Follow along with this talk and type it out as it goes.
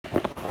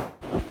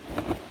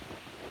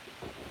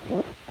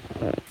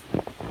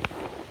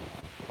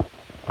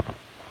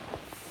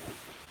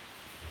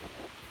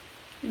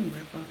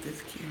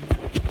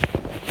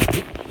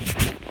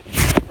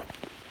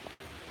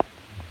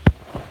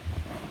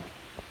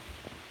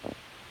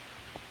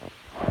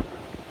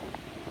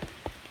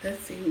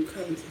Let's see who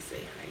comes to say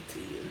hi to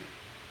you.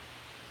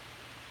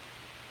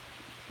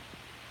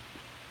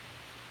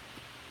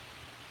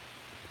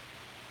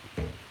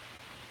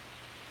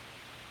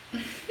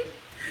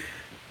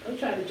 I'm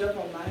trying to jump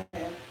on my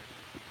hair.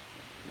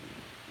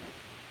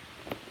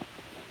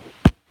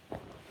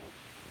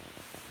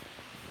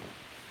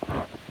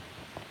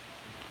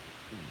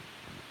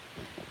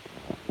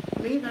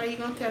 Levi, you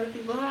gonna tell the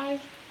people hi?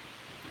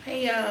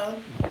 Hey y'all.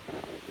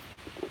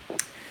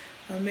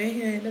 I'm in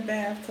here in the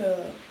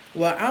bathtub.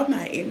 Well, I'm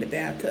not in the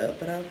bathtub,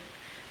 but I'm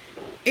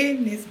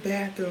in this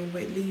bathroom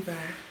with Levi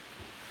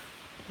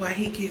while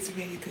he gets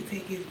ready to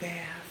take his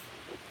bath.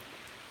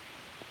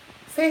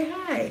 Say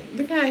hi.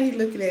 Look how he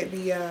looking at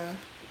me, y'all.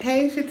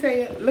 Hey,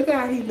 Shataya. Look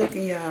how he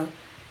looking, y'all.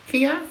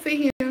 Can y'all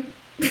see him?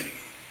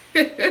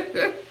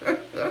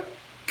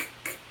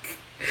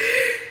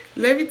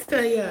 Let me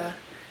tell y'all.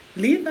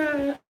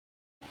 Levi,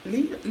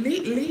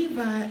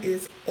 Levi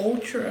is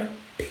ultra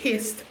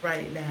pissed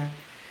right now.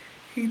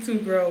 He too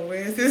grown.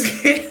 Where's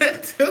his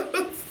hand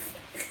to?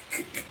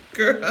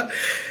 Girl,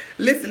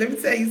 listen, let me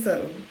tell you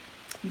something.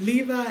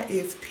 Levi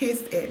is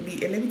pissed at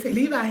me. And let me tell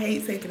you, Levi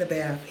hates taking a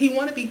bath. He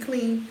want to be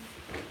clean,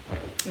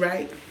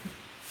 right?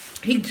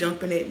 He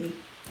jumping at me.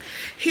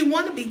 He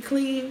want to be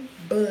clean,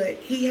 but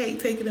he hate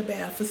taking a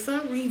bath. For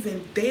some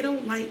reason, they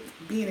don't like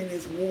being in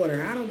this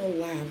water. I don't know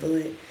why,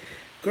 but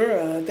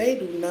girl, they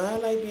do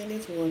not like being in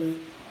this water.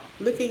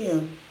 Look at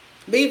him.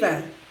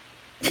 Levi.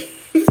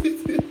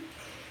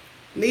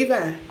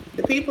 Levi,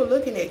 the people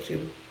looking at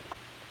you.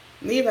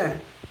 Levi.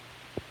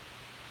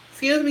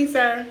 Excuse me,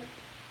 sir.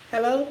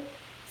 Hello?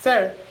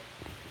 Sir.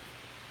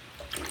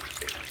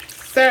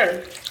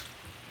 Sir.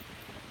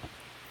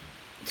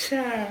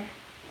 Child.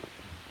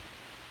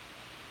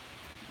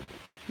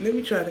 Let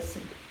me try to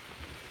see.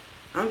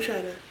 I'm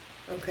trying to.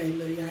 Okay,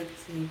 look, y'all can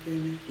see him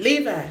good now.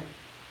 Levi.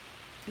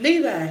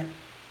 Levi.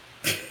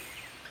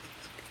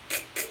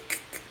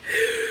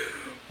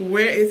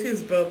 Where is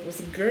his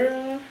bubbles?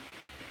 Girl.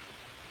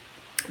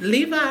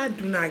 Levi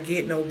do not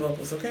get no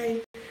bubbles,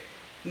 okay?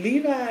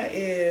 Levi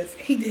is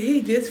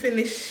he just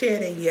finished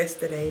shedding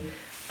yesterday.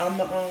 I'm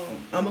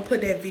gonna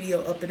put that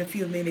video up in a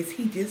few minutes.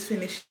 He just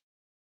finished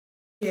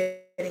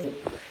shedding.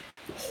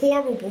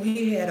 Horrible.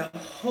 He had a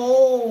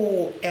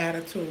whole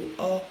attitude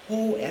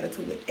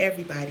with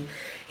everybody.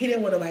 He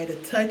didn't want nobody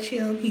to touch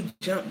him. He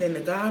jumped in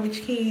the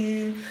garbage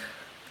can.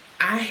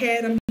 I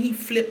had him. He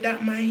flipped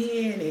out my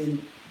hand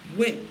and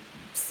went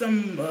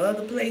some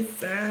other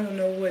place. I don't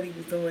know what he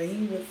was doing.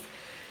 He was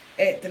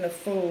acting a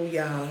fool,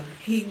 y'all.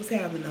 He was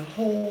having a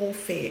whole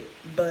fit,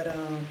 but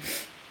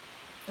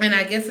and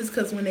I guess it's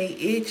because when they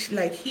itch,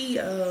 like I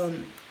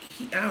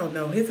don't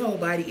know, his whole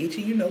body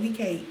itchy. You know, he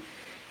can't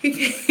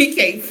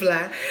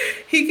fly.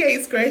 He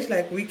can't scratch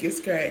like we can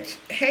scratch.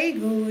 Hey,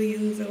 Google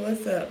user,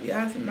 what's up?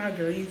 Y'all see my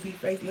greasy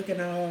face looking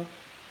all,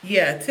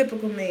 yeah,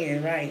 typical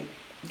man, right?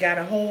 Got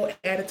a whole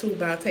attitude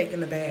about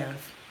taking a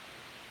bath.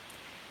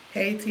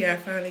 Hey, T, I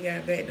finally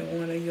got back to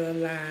one of your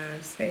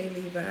lives. Hey,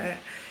 Levi.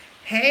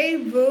 Hey,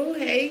 Boo.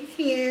 Hey,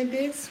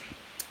 Candace.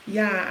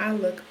 Y'all, I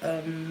look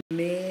a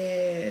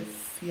mess,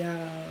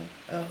 y'all.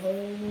 A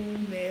whole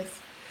mess.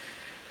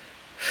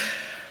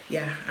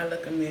 Yeah, I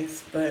look a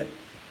mess. But,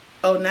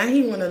 oh, now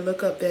he want to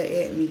look up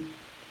there at me.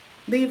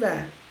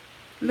 Levi,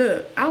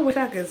 look, I wish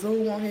I could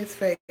zoom on his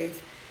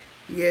face.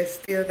 Yes,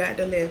 still got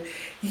the lid.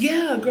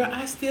 Yeah, girl,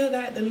 I still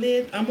got the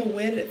lid. I'm gonna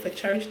wear it for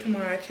church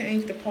tomorrow. I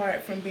changed the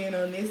part from being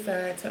on this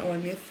side to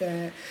on this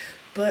side.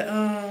 But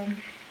I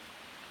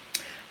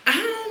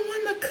don't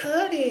wanna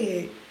cut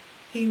it.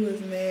 He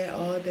was mad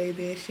all day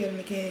then shedding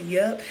again.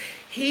 Yep.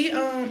 He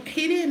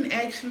didn't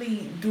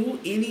actually do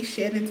any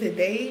shedding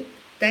today.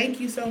 Thank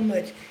you so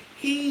much.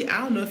 I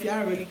don't know if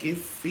y'all really can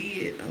see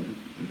it. I'm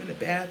in the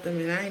bathroom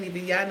and I ain't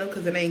even y'all know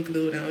because it ain't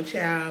glued on,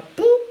 child.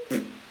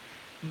 Boop.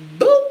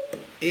 Boop.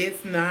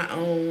 It's not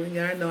on.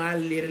 Y'all know I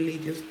literally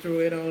just threw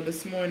it on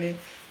this morning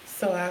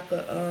so I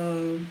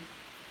could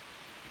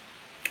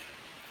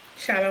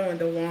shot on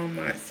the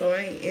Walmart. So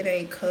it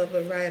ain't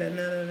covered right or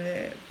none of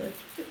that.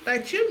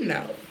 But you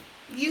know.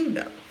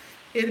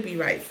 It'll be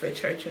right for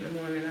church in the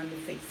morning. I'm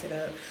gonna fix it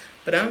up.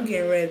 But I'm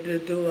getting ready to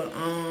do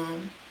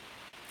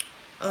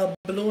a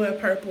blue and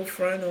purple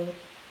frontal.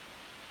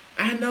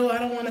 I know I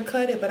don't want to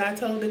cut it, but I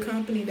told the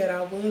company that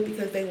I would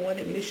because they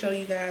wanted me to show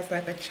you guys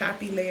like a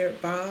choppy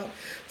layered bob,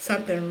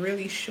 something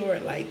really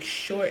short, like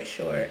short.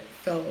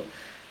 So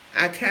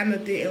I kind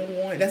of didn't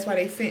want. That's why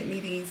they sent me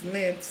these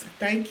lengths.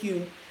 Thank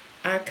you.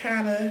 I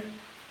kind of.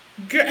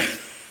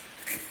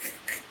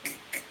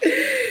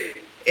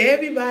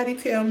 Everybody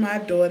tell my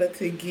daughter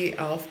to get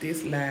off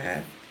this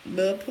live.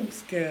 Little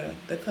Poops girl,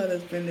 the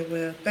color's blended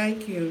well.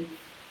 Thank you.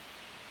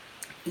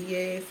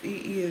 Yes, it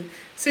is.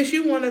 Since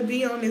you want to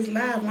be on this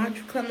live, why don't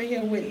you come in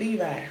here with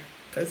Levi?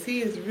 Because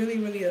he is really,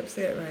 really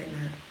upset right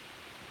now.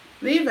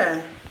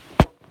 Levi,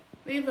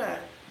 Levi,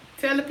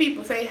 tell the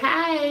people, say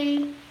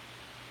hi.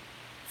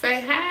 Say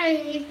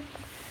hi.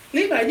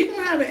 Levi, you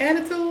gonna have an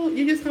attitude?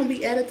 You just gonna be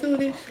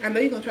attitudish? I know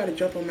you're gonna try to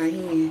jump on my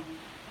hand.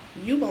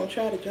 You gonna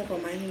try to jump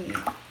on my hand.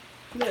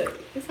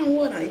 Look, get some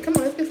water on you. Come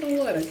on, let's get some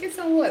water. Get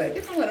some water.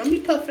 Get some water. Don't be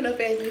puffing up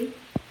at me.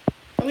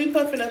 Don't be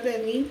puffing up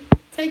at me.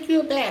 Take you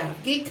a bath.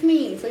 Get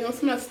clean so you don't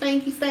smell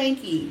stanky,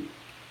 stanky.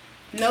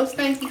 No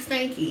stanky,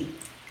 stanky.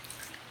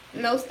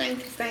 No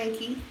stanky,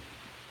 stanky.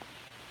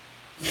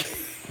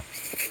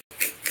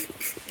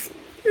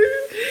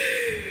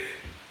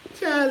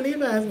 Child,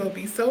 Levi's gonna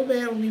be so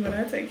bad with me when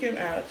I take him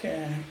out,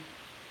 child.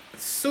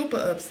 Super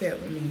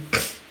upset with me.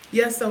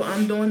 Yeah, so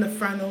I'm doing the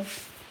frontal.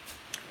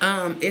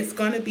 It's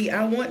gonna be.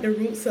 I want the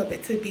roots of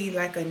it to be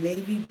like a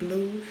navy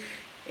blue,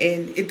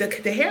 and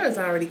the hair is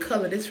already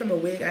colored. It's from a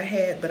wig I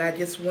had, but I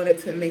just wanted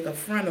to make a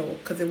frontal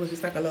because it was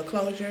just like a little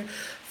closure.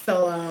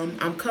 So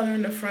I'm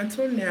coloring the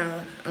frontal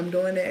now. I'm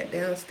doing that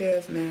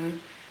downstairs now.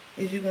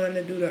 Is you going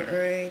to do the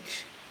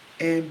orange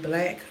and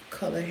black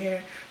color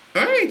hair?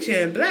 Orange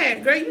and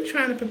black, girl. You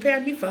trying to prepare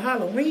me for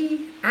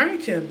Halloween?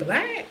 Orange and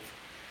black,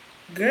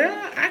 girl.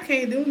 I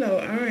can't do no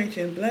orange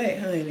and black,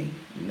 honey.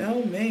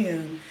 No,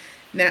 ma'am.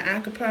 Now I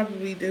could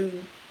probably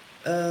do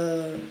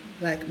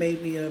like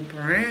maybe a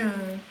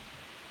brown.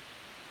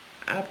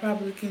 I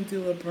probably can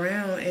do a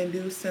brown and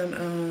do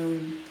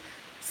some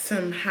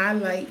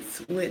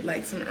highlights with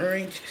like some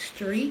orange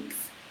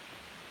streaks.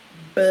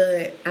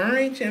 But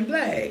orange and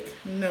black,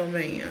 no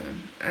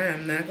ma'am. I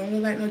am not gonna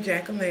look like no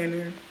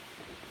jack-o'-lantern.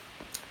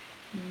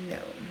 No.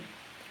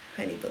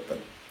 Honey boo boo.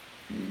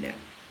 No.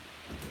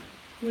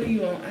 What do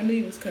you want? I knew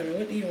you was coming.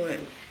 What do you want?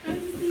 I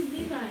want to see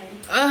Levi.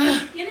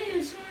 You're not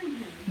even showing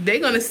him. They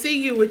gonna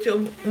see you with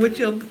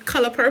your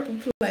color purple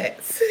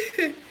plaits.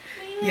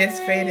 Yes,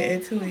 faded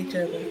into each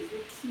other. So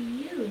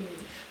cute.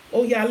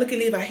 Oh y'all, look at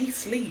Levi. He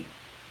sleep.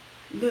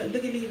 Look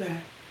at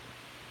Levi.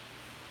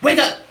 Wake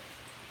up!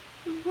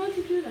 Why'd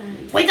you do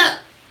that? Wake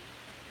up!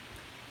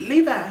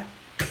 Levi.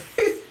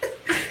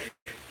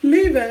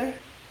 Levi.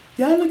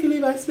 Y'all look at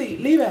Levi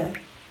sleep. Levi.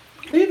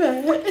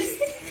 Levi.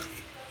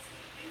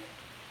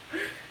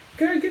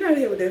 Girl, get out of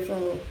here with that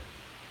phone.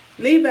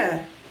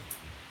 Levi.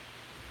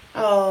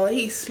 Oh,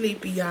 he's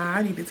sleepy, y'all.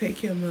 I need to take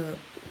him up.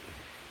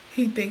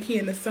 He think he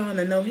in the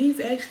sauna. No, he's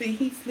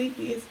sleepy.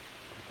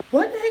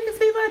 What the heck is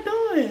Levi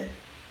doing?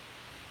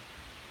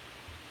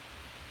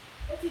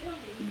 What's he doing?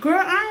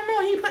 Girl, I don't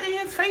know. He putting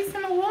his face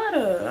in the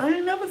water. I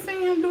ain't never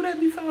seen him do that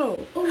before.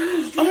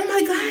 Oh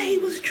my God, he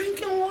was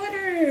drinking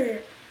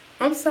water.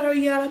 I'm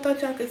sorry, y'all. I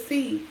thought y'all could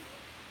see.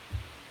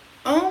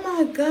 Oh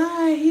my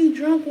God, he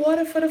drank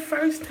water for the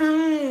first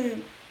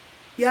time.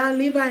 Y'all,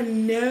 Levi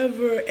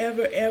never,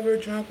 ever, ever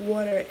drank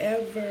water,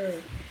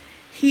 ever.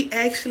 He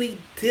actually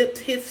dipped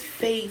his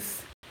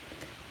face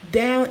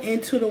down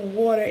into the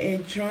water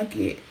and drank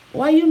it.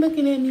 Why you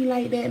looking at me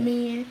like that,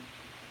 man?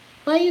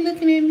 Why you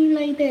looking at me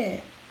like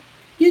that?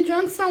 You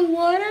drunk some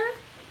water?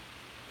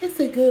 That's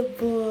a good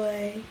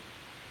boy.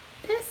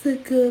 That's a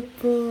good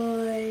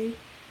boy.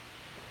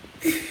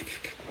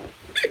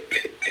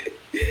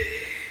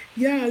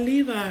 Yeah,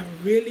 Levi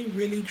really,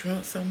 really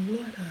drunk some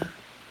water.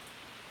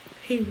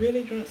 He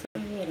really drunk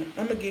some water.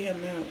 I'm going to get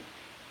him out.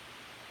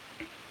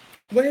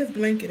 Where his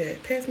blanket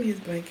at? Pass me his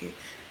blanket.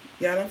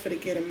 Y'all, I'm finna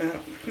get him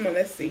out. Come on,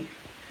 let's see.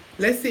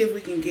 Let's see if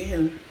we can get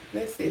him.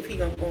 Let's see if he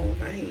gonna go on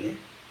my hand.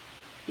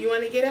 You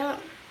want to get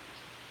out?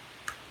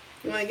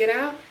 You want to get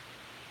out?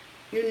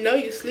 You know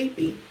you're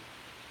sleepy.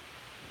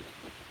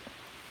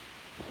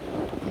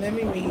 Let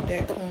me read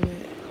that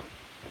comment.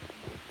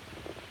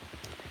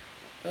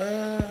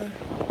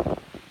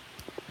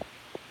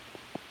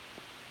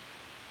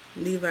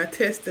 Levi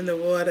testing the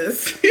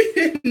waters.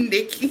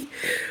 Nikki.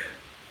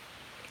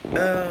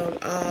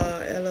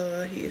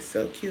 LOL, he is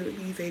so cute.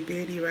 He's a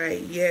beardy,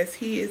 right? Yes,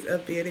 he is a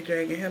bearded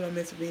dragon. Hello,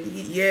 Miss Beardy.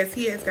 Yes,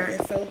 he has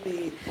gotten so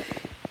big.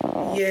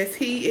 Yes,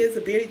 he is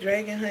a bearded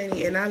dragon,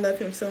 honey, and I love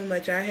him so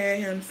much. I had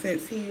him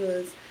since he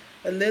was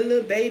a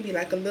little baby,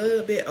 like a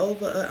little bit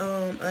over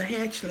a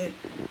hatchling.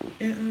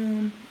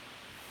 And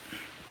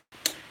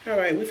all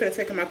right, we finna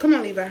take him out. Come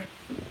on, Levi.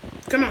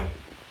 Come on.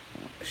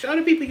 Show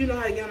the people you know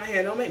how to get on my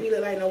hair. Don't make me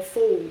look like no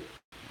fool.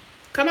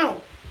 Come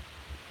on.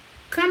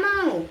 Come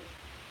on.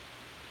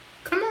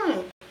 Come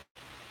on.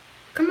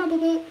 Come on,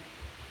 boo-boo.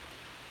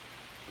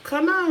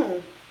 Come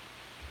on.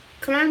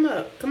 Climb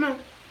up. Come on.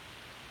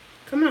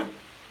 Come on.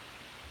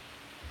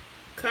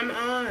 Come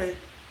on.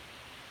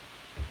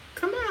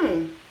 Come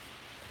on.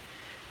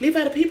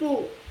 Levi, the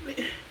people.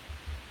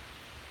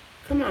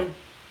 Come on.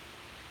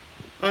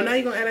 Oh, now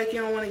you're going to act like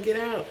you don't want to get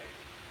out.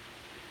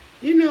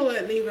 You know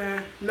what,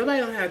 Levi?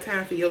 Nobody don't have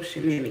time for your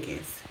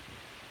shenanigans.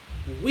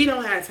 We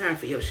don't have time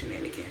for your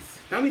shenanigans.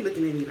 Don't be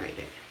looking at me like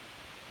that.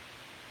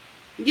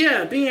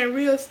 Yeah, being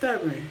real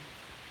stubborn.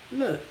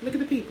 Look at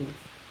the people.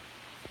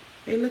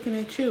 They looking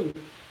at you.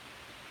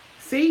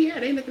 See,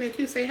 yeah, they looking at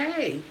you. Say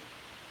hey.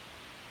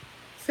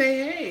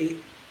 Say hey.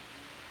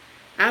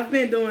 I've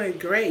been doing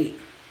great.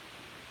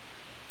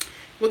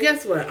 Well,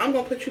 guess what? I'm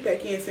going to put you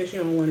back in since you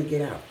don't want to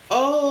get out.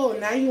 Oh,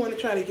 now you want to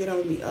try to get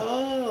on me.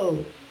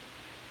 Oh.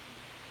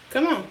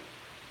 Come on.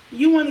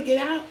 You want to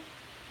get out?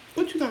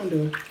 What you going to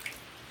do?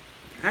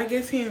 I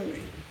guess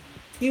Henry.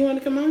 You want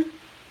to come on? What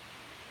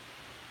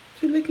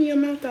you licking your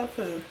mouth out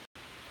for?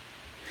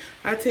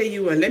 I tell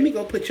you what, let me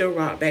go put your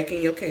rock back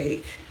in your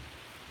cage.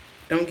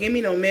 Don't give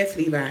me no mess,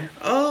 Levi.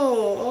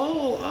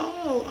 Oh,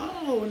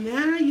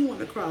 now you want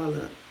to crawl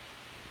up.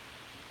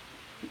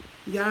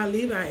 Y'all,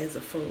 Levi is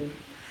a fool.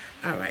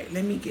 All right,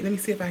 let me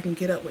see if I can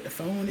get up with the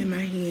phone in my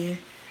hand.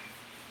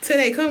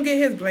 Today, come get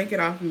his blanket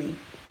off me.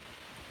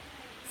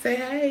 Say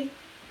hey.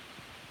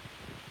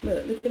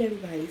 Look at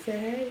everybody. Say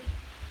hey.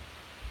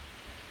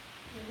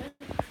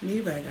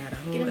 Levi got a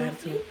whole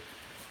attitude.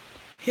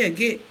 Here,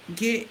 get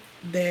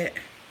that.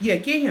 Yeah,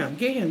 get him.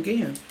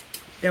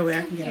 That way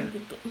I can get out.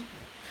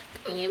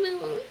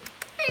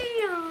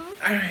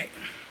 All right.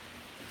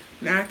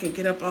 Now I can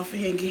get up off of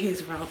here and get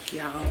his rock,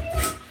 y'all.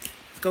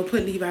 Let's go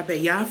put Levi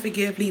back. Y'all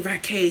forgive Levi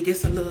Cage.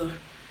 Just a little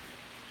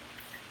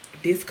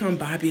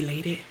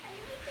discombobulated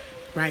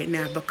right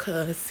now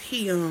because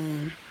he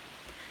hold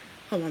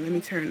on, let me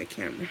turn the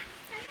camera.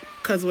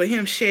 Cause with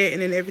him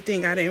shedding and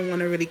everything, I didn't want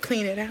to really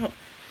clean it out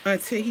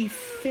until he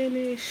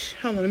finished.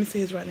 Hold on, let me see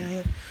his right now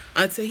here.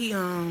 Until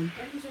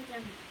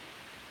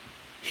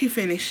he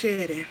finished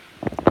shedding.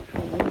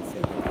 Hold on, let me see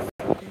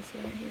this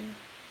right here.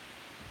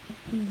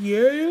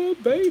 Yeah,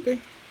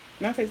 baby.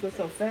 My face looks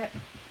so fat.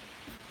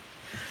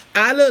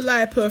 I look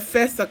like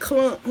Professor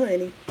Clump,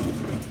 honey.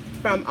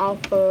 From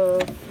off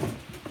of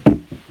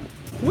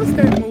what's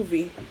that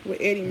movie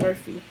with Eddie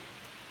Murphy?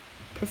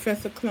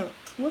 Professor Clump.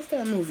 What's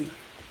that movie?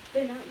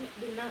 They're not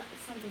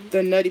something.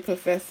 The Nutty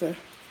Professor.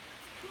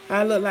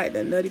 I look like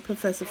the Nutty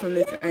Professor from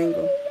this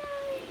angle.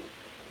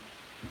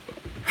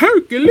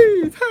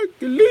 Hercules,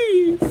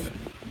 Hercules,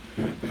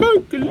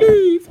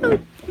 Hercules,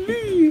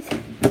 Hercules,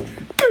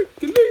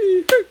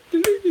 Hercules,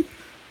 Hercules.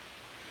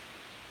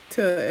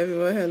 Tell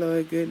everyone hello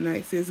and good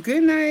night, sis.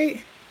 Good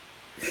night.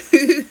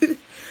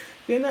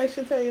 Good night,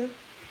 Shataya.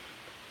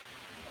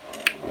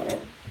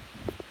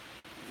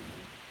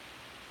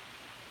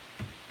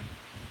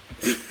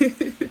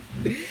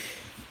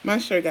 My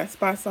shirt got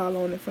spots all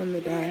on it from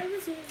the dye.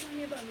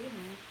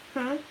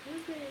 Huh?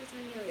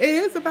 It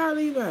is about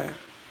Levi.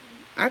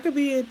 I could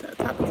be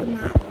talking to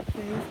my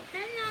thing.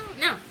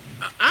 No.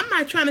 I'm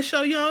not trying to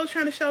show you. I was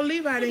trying to show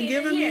Levi. Then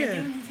give him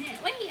here.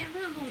 Wait, I'm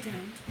gonna hold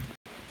him.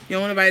 You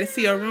don't want nobody to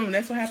see your room.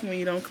 That's what happens when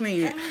you don't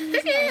clean it.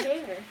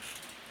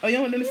 Oh, you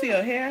don't want them to see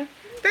your hair?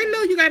 They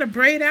know you got to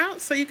braid out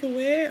so you can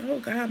wear it. Oh,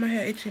 God, my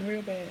hair itching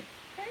real bad.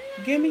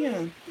 Give me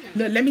him.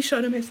 Look, let me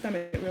show them his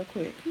stomach real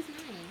quick.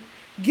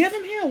 Give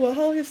him here. We'll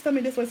hold his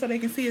stomach this way so they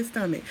can see his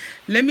stomach.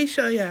 Let me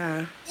show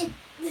y'all.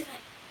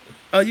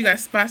 Oh, you got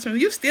spots from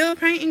you still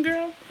painting,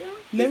 girl?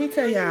 Let me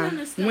tell y'all.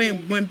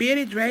 When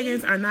bearded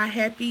dragons are not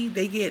happy,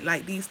 they get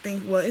like these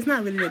things. Well, it's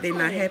not really that they're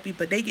not happy,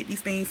 but they get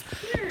these things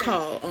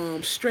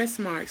called stress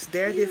marks.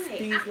 They're these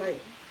things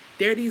like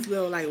they're these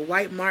little like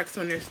white marks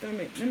on their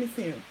stomach. Let me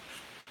see them.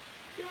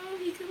 No,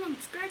 he come on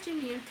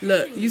scratching me.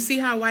 Look, you see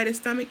how white his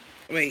stomach?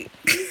 Wait.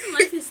 He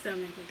like his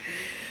stomach.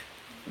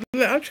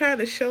 Look, I'm trying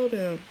to show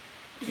them.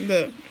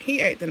 Look,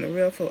 he acting a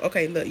real fool.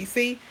 Okay, look, you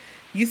see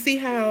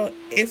how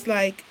it's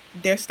like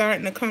they're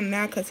starting to come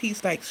now because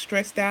he's like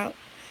stressed out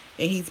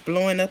and he's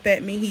blowing up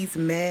at me. He's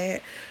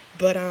mad,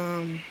 but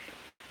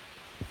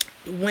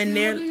when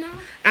they're,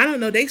 I don't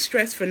know, they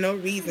stress for no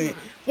reason.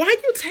 Why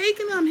you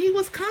taking him? He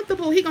was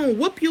comfortable. He gonna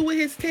whoop you with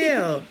his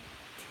tail.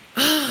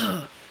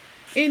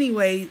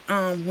 Anyway,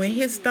 when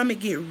his stomach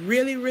get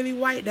really, really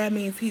white, that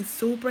means he's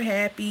super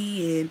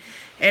happy and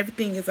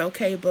everything is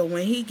okay. But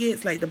when he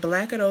gets, like, the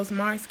blacker those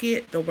marks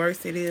get, the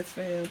worse it is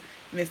for him.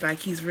 And it's like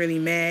he's really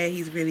mad,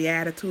 he's really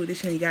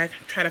attitude-ish, and you gotta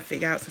try to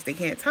figure out, since they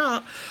can't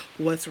talk,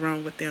 what's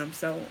wrong with them.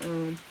 So,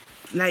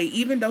 like,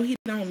 even though he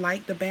don't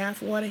like the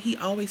bath water, he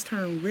always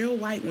turns real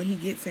white when he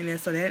gets in there.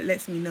 So that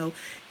lets me know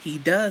he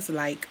does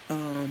like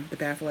the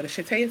bath water.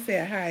 Shataya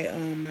said hi,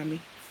 mommy.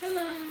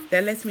 Hello.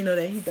 That lets me know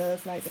that he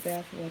does like the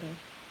bath water.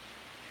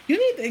 You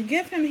need to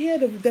give him here.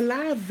 The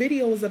live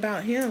video is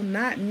about him,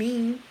 not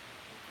me.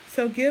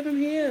 So give him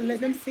here.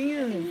 Let them see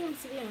him.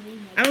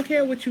 I don't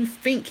care what you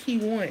think he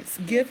wants.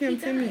 Give him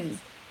to me.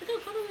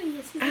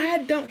 I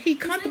don't. He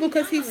comfortable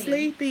because he's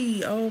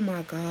sleepy. Oh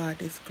my God,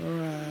 this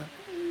girl.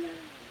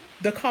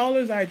 The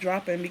callers are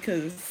dropping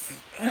because.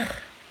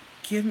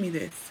 Give me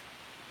this.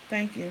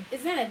 Thank you.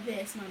 It's not a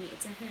this, mommy.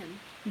 It's a him.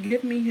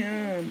 Give me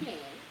him.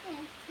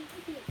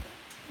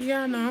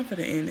 Yeah, I know I'm for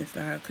the end this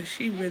time because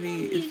she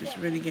really is just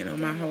really getting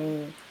on my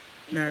whole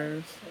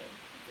nerves.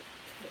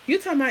 You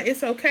talking about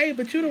it's okay,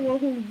 but you the one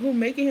who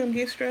making him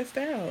get stressed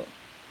out.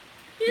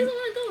 He doesn't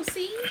want to go,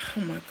 see? Oh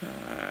my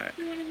God.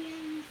 You want to be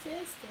on the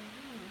test?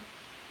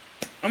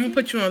 I'm gonna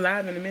put you on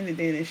live in a minute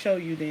then and show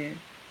you then.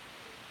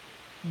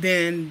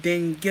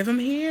 Then give him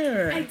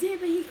here. I did,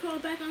 but he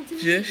crawled back onto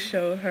me. Just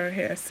show her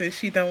hair since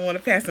she don't want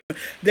to pass him.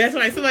 That's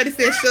right. Somebody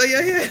said show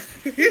your hair.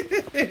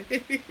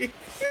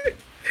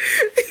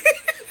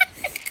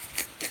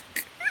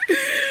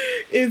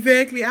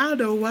 Exactly. I don't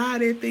know why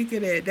they think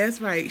of that.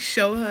 That's right.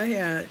 Show her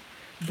hair.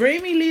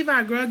 Bring me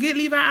Levi, girl. Get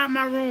Levi out of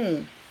my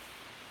room.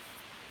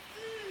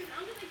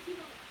 I'm gonna keep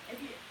on if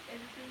you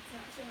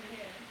show her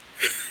hair.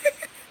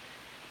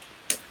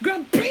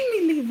 Girl, bring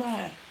me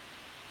Levi.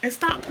 And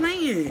stop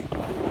playing.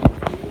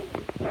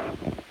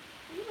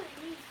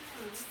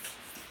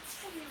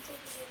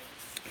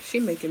 She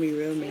making me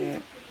real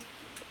mad.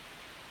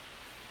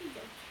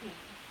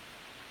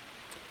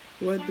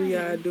 What do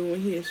y'all do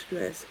when he is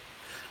stressed?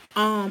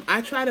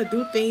 I try to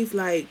do things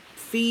like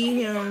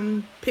feed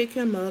him, pick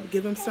him up,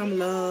 give him some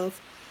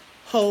love,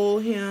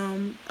 hold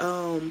him,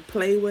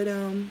 play with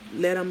him,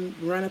 let him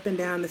run up and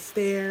down the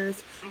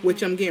stairs,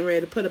 which I'm getting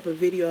ready to put up a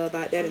video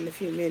about that in a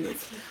few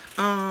minutes.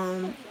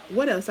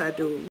 What else I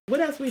do? What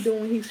else we do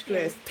when he's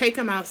stressed? Take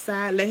him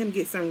outside, let him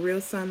get some real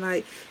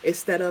sunlight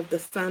instead of the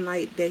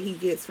sunlight that he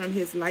gets from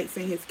his lights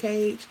in his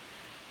cage.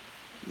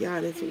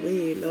 Y'all, that's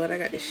weird, Lord. I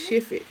got to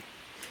shift it.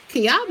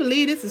 Can y'all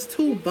believe this is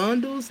 2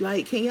 bundles?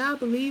 Like, can y'all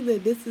believe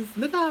that this is...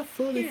 Look how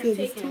full this is.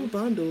 It's 2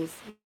 bundles.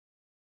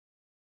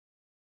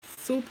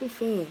 Super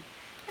full.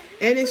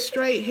 And it's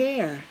straight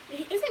hair.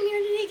 Isn't Mirror,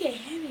 did he get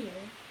heavier?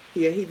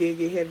 Yeah, he did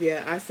get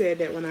heavier. I said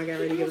that when I got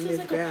ready to give him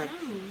his bath.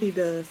 He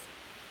does.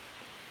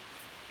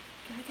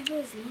 I can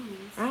feel his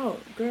lungs. Oh,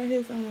 girl,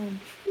 his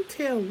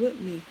tail whipped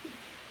me.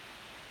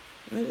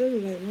 It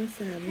was like one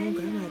side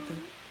longer. I'm going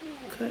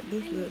to cut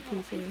this little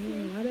piece right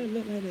here. Why does it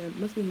look like that?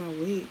 Must be my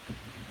wig.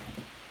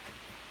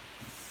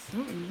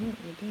 Something wrong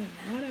with that.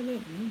 Why that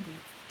look longer?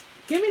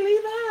 Give me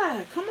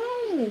Levi. Come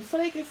on. So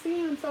they can see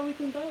him so we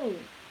can go.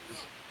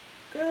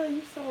 Girl,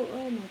 you so...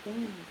 Oh, my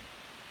God.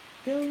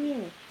 Go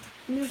here.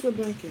 Here's a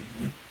blanket.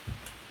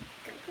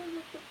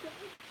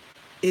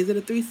 Is it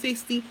a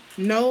 360?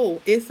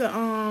 No. It's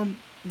a...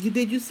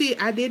 Did you see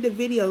it? I did the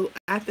video.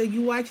 After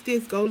you watch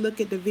this, go look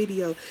at the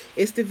video.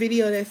 It's the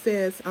video that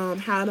says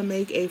how to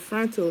make a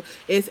frontal.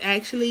 It's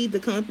actually, the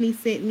company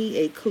sent me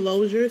a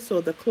closure.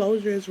 So the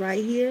closure is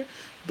right here.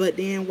 But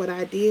then what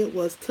I did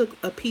was took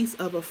a piece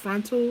of a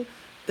frontal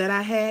that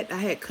I had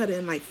cut it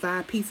in like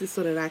 5 pieces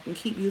so that I can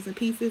keep using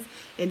pieces.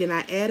 And then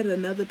I added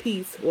another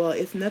piece. Well,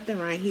 it's nothing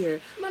right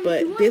here. Mommy,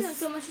 but this,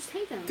 so much, just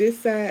take them. this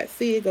side,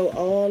 see it go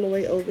all the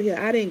way over here.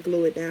 I didn't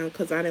glue it down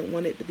because I didn't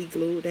want it to be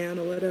glued down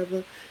or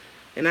whatever.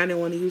 And I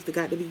didn't want to use the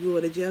got to be glue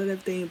or the gel and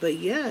everything. But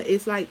yeah,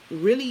 it's like,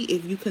 really,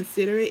 if you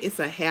consider it, it's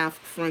a half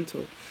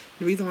frontal.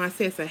 The reason why I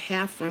say it's a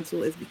half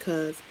frontal is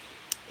because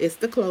it's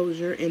the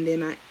closure. And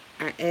then I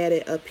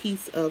added a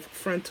piece of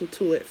frontal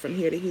to it from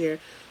here to here.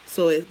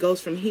 So it goes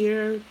from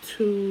here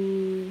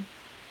to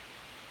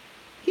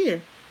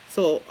here.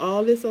 So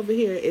all this over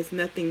here is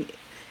nothing.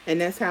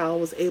 And that's how I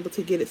was able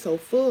to get it so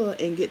full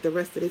and get the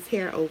rest of this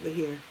hair over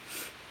here.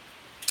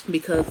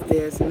 Because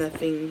there's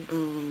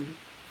nothing,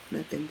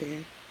 nothing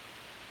there.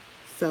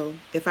 So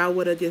if I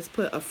would have just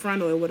put a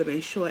frontal, it would have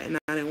been short, and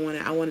I didn't want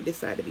it. I wanted this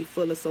side to be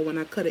fuller, so when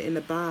I cut it in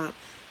the bob,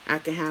 I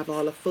can have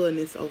all the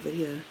fullness over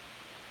here.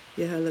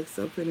 Yeah, her looks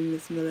so pretty,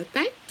 Miss Miller.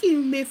 Thank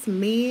you, Miss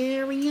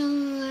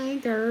Marion,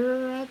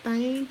 girl.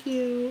 Thank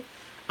you.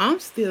 I'm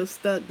still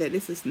stuck that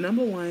this is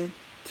number 1,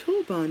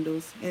 2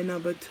 bundles, and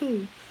number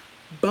 2,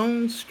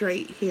 bone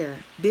straight hair.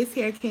 This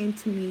hair came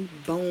to me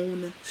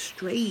bone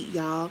straight,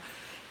 y'all.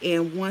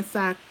 And once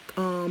I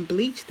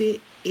bleached it,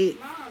 it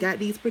got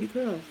these pretty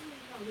curls.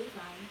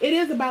 It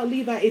is about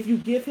Levi if you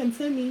give him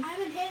to me. I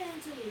haven't had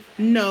him to Levi.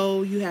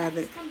 No, you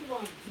haven't.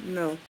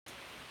 No. Okay.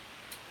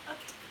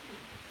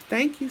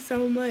 Thank you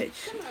so much,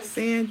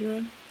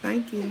 Sandra.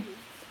 Thank you.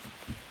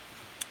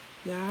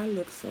 Yeah, I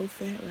look so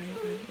fat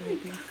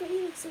right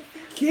there.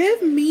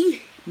 Give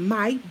me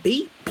my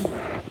baby.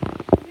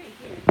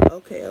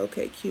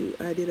 Okay, cute.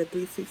 I did a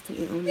 360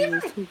 and only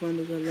used 2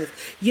 bundles or less.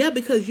 Yeah,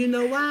 because you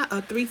know why?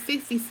 A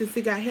 360, since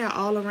it got hair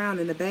all around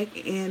in the back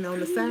and on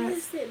the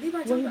sides.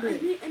 Levi jumped. And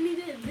he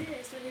did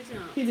this when he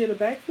jumped. He did a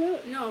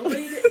backflip? No, but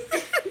he did.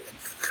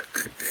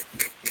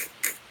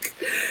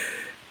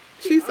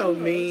 She's so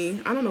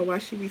mean. I don't know why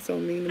she be so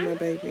mean to my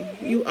baby.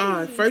 You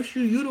are. First,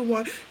 you the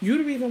one. You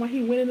the reason why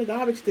he went in the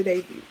garbage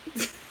today.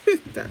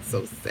 That's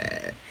so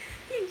sad.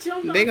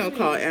 They gonna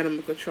call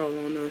animal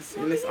control on us,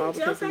 and it's all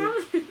because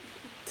of me.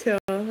 Tell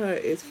her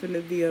it's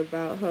finna be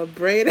about her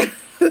braid.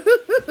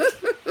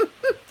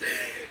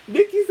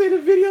 Nikki said the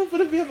video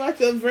finna be about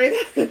your braid.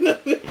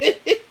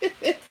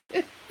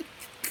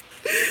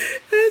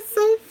 That's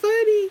so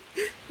funny.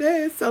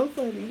 That is so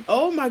funny.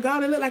 Oh my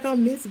God, it look like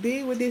I'm Miss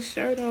Big with this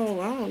shirt on.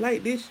 I don't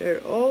like this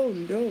shirt. Oh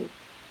no.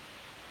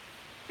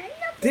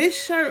 This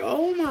shirt,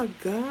 oh my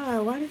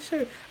God. Why this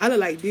shirt? I look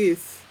like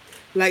this.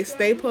 Like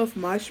Stay Puft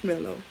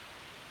Marshmallow.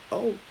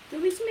 Oh.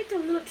 We should make a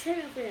little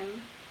treadmill for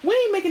him. We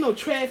ain't making no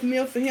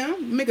treadmill for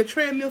him. Make a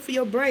treadmill for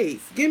your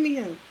braids. Give me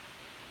him.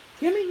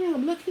 Give me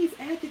him. Look, he's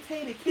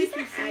agitated. He's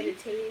not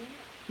agitated.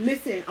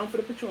 Listen, I'm for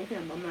the picture on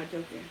camera. I'm not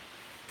joking.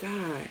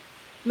 God.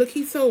 Look,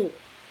 he's so...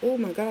 Oh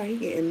my God, he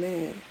getting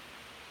mad.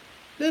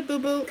 Look,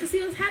 boo-boo. Because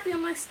he was happy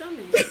on my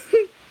stomach.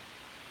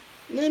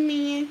 Let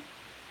me in.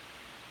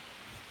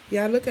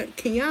 Y'all look at...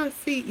 Can y'all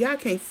see? Y'all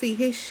can't see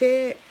his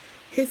shed.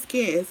 His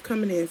skin is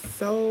coming in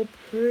so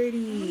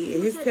pretty.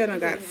 And his tail done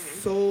got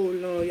so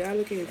long. Y'all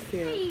look at his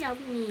tail.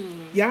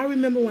 Y'all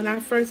remember when I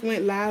first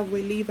went live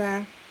with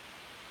Levi?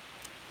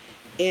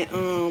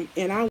 And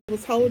I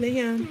was holding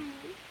him.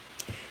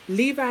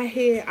 Levi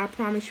head, I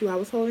promise you, I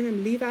was holding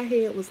him. Levi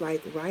head was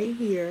like right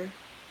here.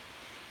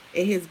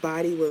 And his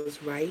body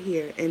was right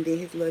here. And then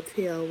his little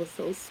tail was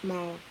so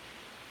small.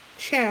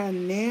 Child,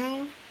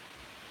 now,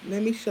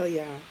 let me show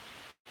y'all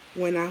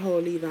when I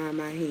hold Levi in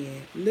my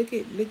hand. Look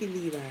at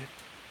Levi.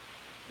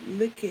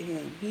 Look at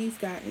him. He's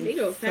gotten They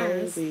go so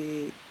fast.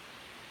 big.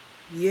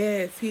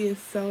 Yes, he is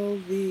so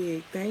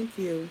big. Thank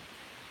you.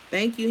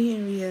 Thank you,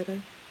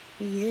 Henrietta.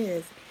 He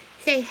is.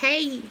 Say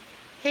hey.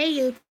 Hey,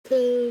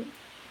 YouTube.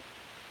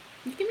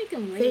 You can make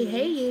them Say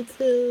hey, late.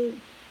 YouTube.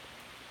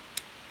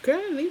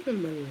 Girl, leave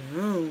him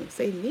alone.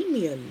 Say, leave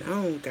me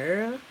alone,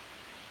 girl.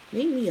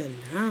 Leave me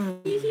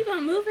alone. You keep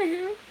on moving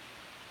him.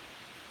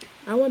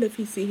 I wonder if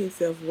he see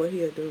himself, what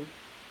he'll do.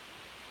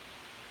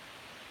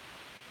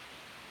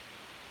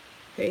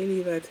 Hey,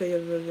 Levi, tell your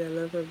brother I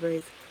love her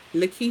braids.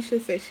 Lakeisha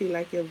said she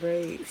like your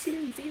braids. She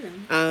didn't see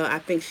them. I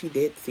think she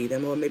did see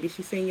them, or maybe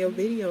she seen your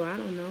video. I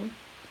don't know.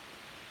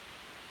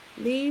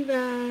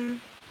 Levi,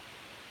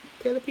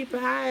 tell the people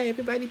hi.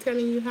 Everybody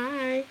telling you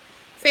hi.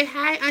 Say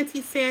hi,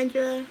 Auntie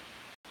Sandra.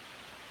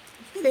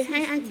 Say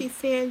hi, Auntie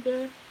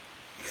Sandra.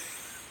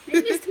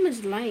 Maybe it's too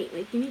much light.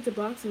 Like, you need to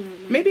box them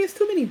right now. Maybe it's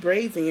too many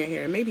braids in your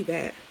hair. Maybe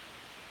that.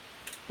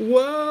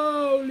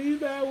 Whoa,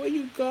 Levi, where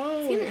you He's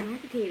going? getting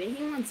agitated.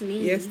 He wants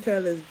me. Yes,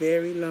 tail is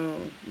very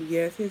long.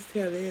 Yes, his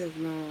tail is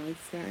long.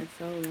 It's gotten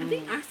so long. I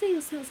think our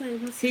tail's like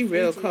about 6 He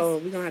real inches.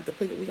 cold. We're gonna have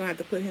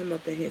to put him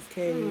up in his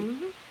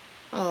cage.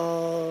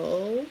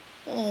 Oh,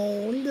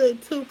 little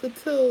Tuka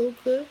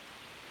Tuka.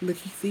 Look,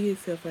 he see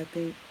himself, I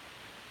think.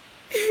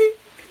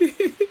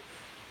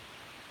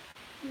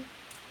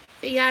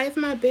 Say, y'all, it's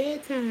my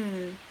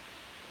bedtime.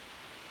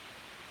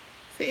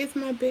 Say, it's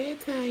my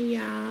bedtime,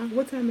 y'all.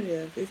 What time it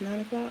is? It's 9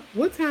 o'clock?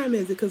 What time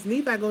is it? Because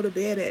Levi go to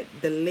bed at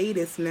the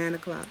latest 9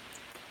 o'clock.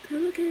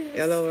 Look at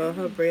LOL,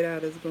 her braid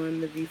out is going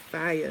to be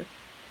fire.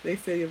 They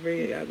say your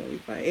braid out going to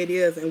be fire. It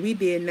is. And we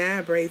did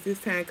 9 braids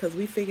this time because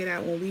we figured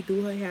out when we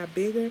do her hair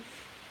bigger,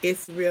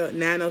 it's real.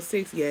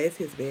 9:06, yeah, it's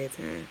his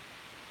bedtime.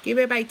 Give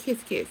everybody kiss.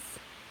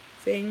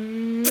 Say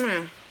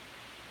mwah.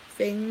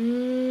 Say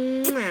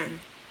mwah.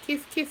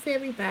 Kiss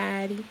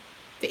everybody.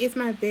 Say, it's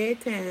my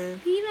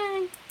bedtime.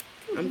 Levi.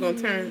 I'm going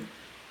to turn.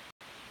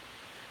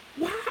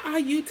 Why are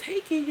you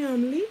taking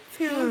him? Leave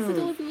He wants to go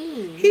him. with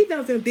me. He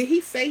doesn't. Did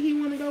he say he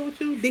want to go with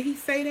you? Did he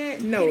say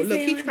that? No. Did he Look, say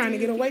he he's wanted trying to to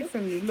get go with away you?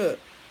 from you. Look.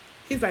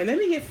 He's like, let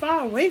me get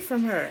far away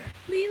from her.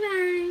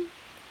 Levi.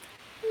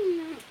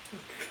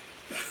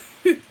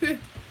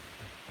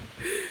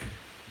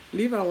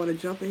 Levi want to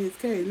jump in his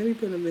cage. Let me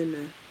put him in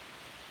there.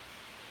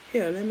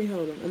 Here, let me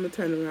hold him. I'm going to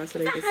turn him around so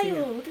they can see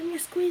him. Look at me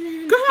squeezing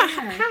him. Girl,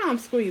 how I'm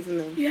squeezing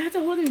him? You have to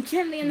hold him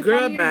gently in the Girl,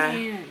 palm of your bye.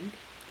 hand.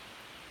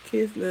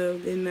 Kiss,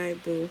 love, good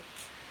night, boo.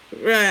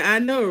 Right, I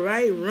know,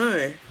 right?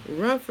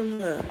 Run from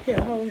her.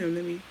 Here, hold him.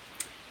 Let me.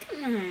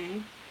 Come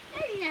on.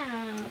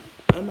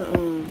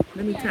 Hello.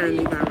 Let me turn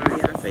Levi around,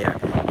 y'all, so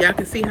y'all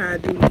can see how I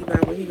do Levi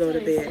when he go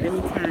to bed. Let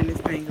me turn this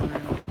thing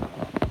around.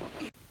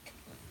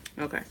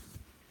 Okay.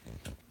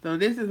 So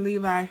this is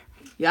Levi.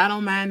 Y'all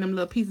don't mind them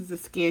little pieces of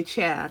skin,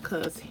 child,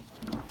 cause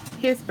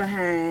his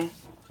behind.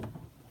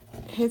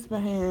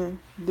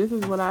 This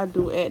is what I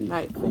do at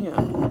night for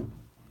him.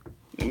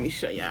 Let me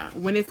show y'all.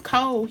 When it's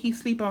cold, he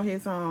sleep on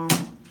his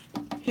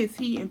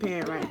heating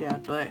pad right there.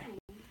 But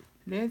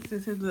this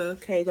is his little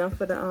cage. I'm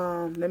for the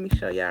Let me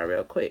show y'all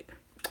real quick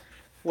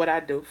what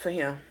I do for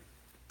him.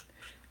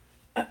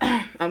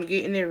 I'm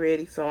getting it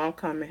ready, so I'm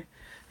coming.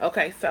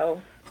 Okay,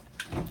 so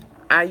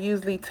I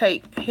usually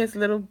take his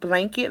little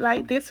blanket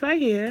like this right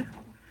here,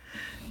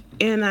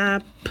 and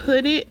I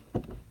put it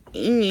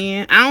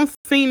in. I don't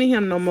see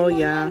him no more,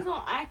 y'all.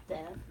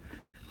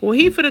 Well,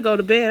 he finna go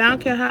to bed. I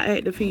don't care how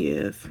active he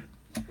is.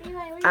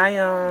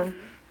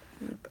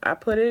 I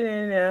put it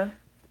in there.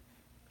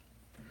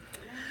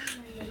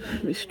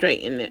 Let me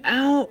straighten it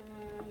out.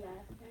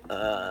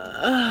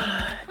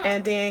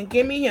 And then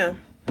give me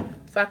him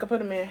so I can put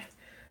him in.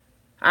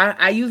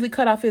 I usually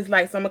cut off his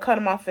lights, so I'm gonna cut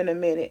him off in a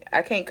minute.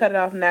 I can't cut it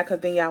off now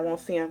because then y'all won't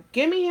see him.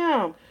 Give me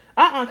him.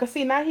 Cause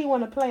see now he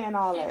wanna play and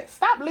all that.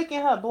 Stop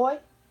licking her, boy.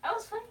 I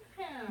was playing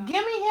with him.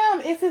 Give me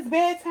him. It's his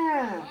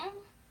bedtime.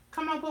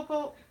 Come on, Poo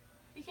Poo.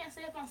 You can't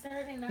stay up on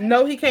Saturday night?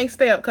 No, he can't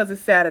stay up because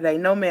it's Saturday.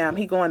 No, ma'am.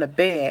 He going to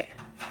bed.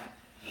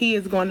 He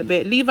is going to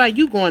bed. Levi,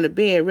 you going to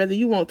bed whether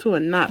you want to or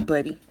not,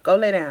 buddy. Go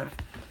lay down.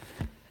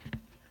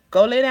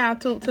 Go lay down,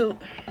 Toot Toot.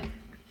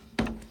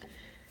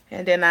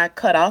 And then I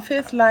cut off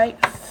his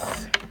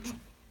lights.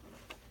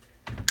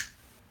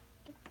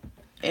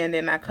 And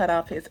then I cut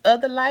off his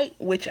other light,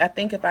 which I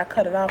think if I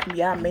cut it off,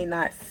 y'all may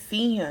not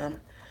see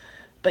him.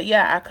 But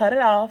yeah, I cut it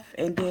off,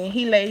 and then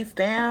he lays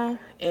down,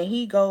 and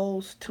he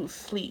goes to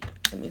sleep.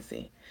 Let me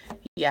see.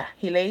 Yeah,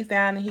 he lays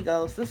down, and he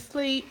goes to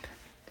sleep.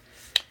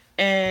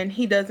 And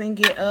he doesn't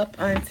get up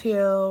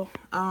until,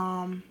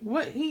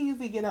 he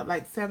usually get up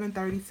like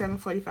 7:30,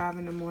 7:45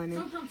 in the morning.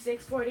 Sometimes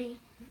 6:40.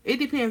 It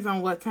depends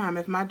on what time.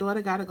 If my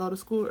daughter got to go to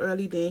school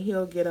early, then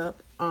he'll get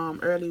up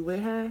early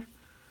with her.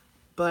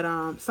 But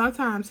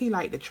sometimes he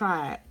like to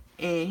try it,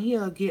 and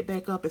he'll get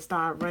back up and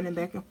start running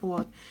back and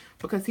forth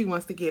because he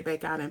wants to get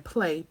back out and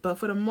play. But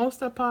for the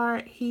most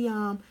part,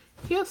 he'll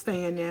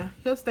stay in there.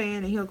 He'll stay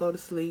in and he'll go to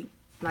sleep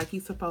like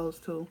he's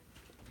supposed to.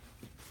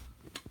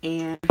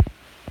 And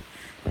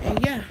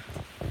yeah,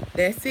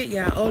 That's it,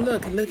 y'all. Oh,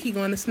 look, he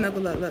going to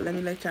snuggle up. Look, let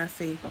me let y'all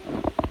see.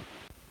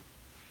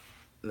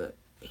 Look,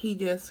 he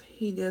just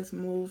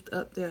moved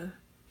up there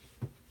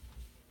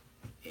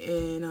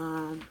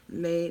and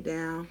laid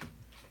down.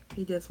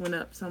 He just went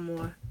up some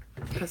more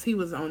because he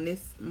was on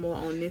this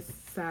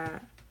side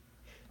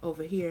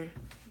over here.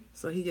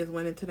 So he just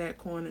went into that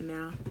corner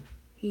now.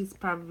 He's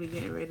probably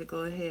getting ready to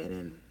go ahead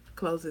and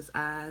close his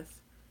eyes.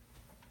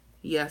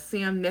 Yeah,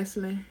 see him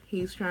nestling.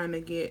 He's trying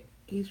to get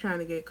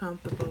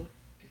comfortable.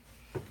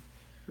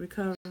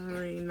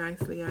 Recovering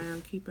nicely. I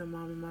am keeping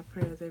mom in my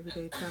prayers every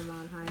day. Tell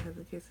mom hi, have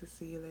a kisses.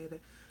 See you later.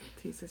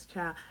 Teacher's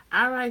child.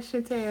 All right,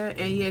 Chantel.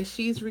 And yes,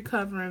 she's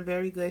recovering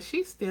very good.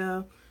 She's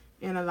still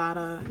in a lot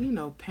of,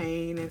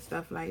 pain and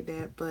stuff like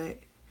that. But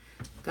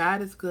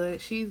God is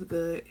good. She's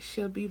good.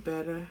 She'll be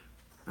better.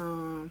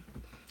 Um,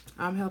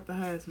 I'm helping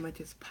her as much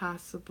as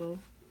possible.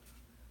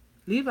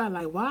 Levi,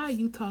 like, why are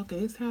you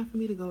talking? It's time for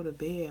me to go to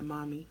bed,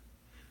 mommy.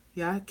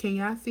 Can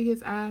y'all see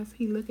his eyes?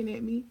 He looking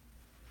at me.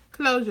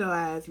 Close your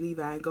eyes,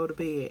 Levi, and go to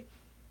bed.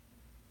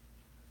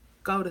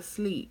 Go to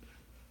sleep.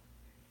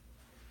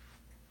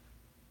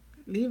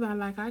 Levi,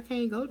 like, I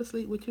can't go to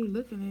sleep with you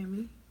looking at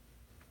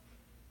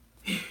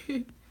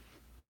me.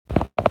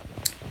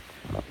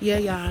 Yeah,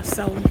 y'all.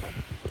 So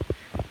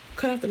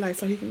cut off the light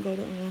so he can go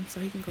to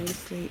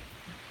sleep.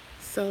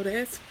 So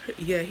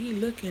yeah, he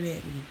looking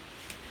at me.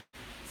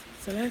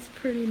 So that's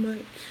pretty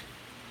much.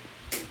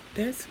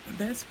 That's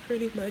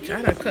pretty much.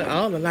 I done cut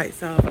all the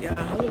lights off, y'all.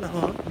 Hold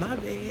on, my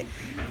bad.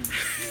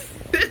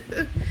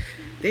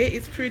 That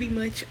is pretty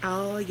much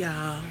all,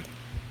 y'all.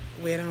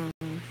 With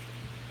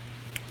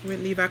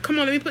with Levi. Come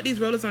on, let me put these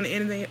rollers on the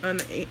end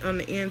on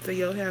the ends of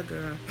your hair,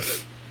 girl.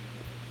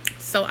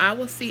 So I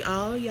will see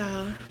all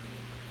y'all.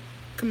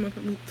 Come on,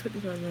 let me put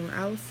these rollers on.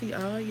 I will see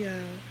all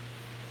y'all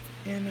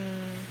in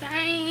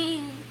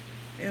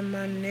in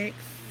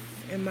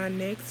my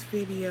next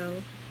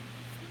video.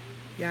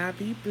 Y'all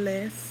be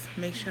blessed.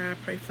 Make sure I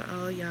pray for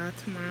all y'all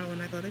tomorrow when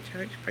I go to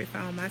church. Pray for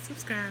all my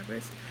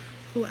subscribers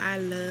who I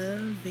love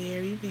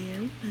very,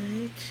 very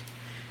much.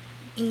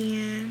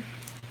 And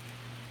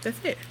that's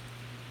it.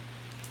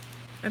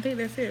 I think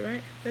that's it,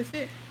 right? That's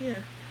it. Yeah.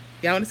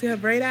 Y'all want to see her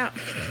braid out?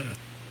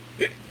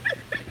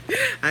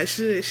 I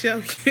should show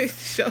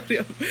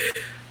them.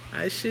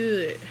 I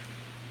should.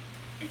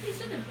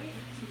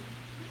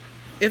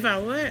 If I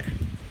what?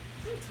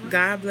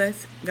 God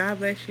bless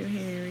you,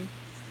 Henry.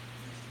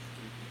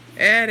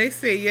 Yeah, they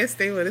said yes,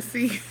 they want to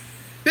see.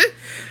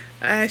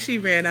 She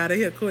ran out of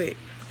here quick.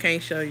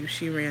 Can't show you.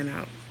 She ran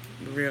out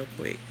real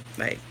quick.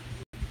 Like,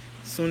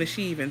 soon as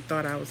she even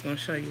thought I was gonna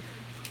show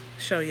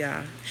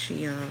y'all,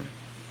 she ran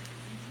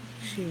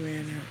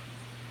out.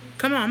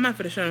 Come on, I'm not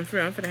finna show them free.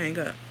 I'm finna hang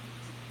up.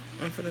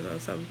 I'm finna go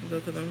so we can go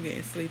because I'm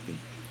getting sleepy.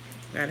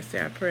 Gotta say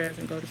our prayers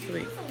and go to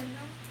sleep.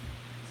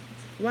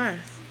 Why?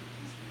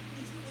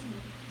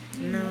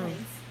 No.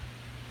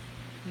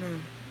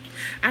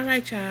 All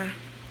right, y'all.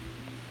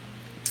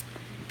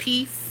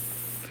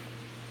 Peace,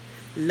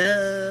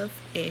 love,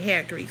 and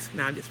hair grease.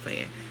 No, I'm just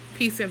playing.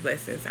 Peace and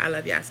blessings. I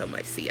love y'all so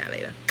much. See y'all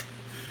later.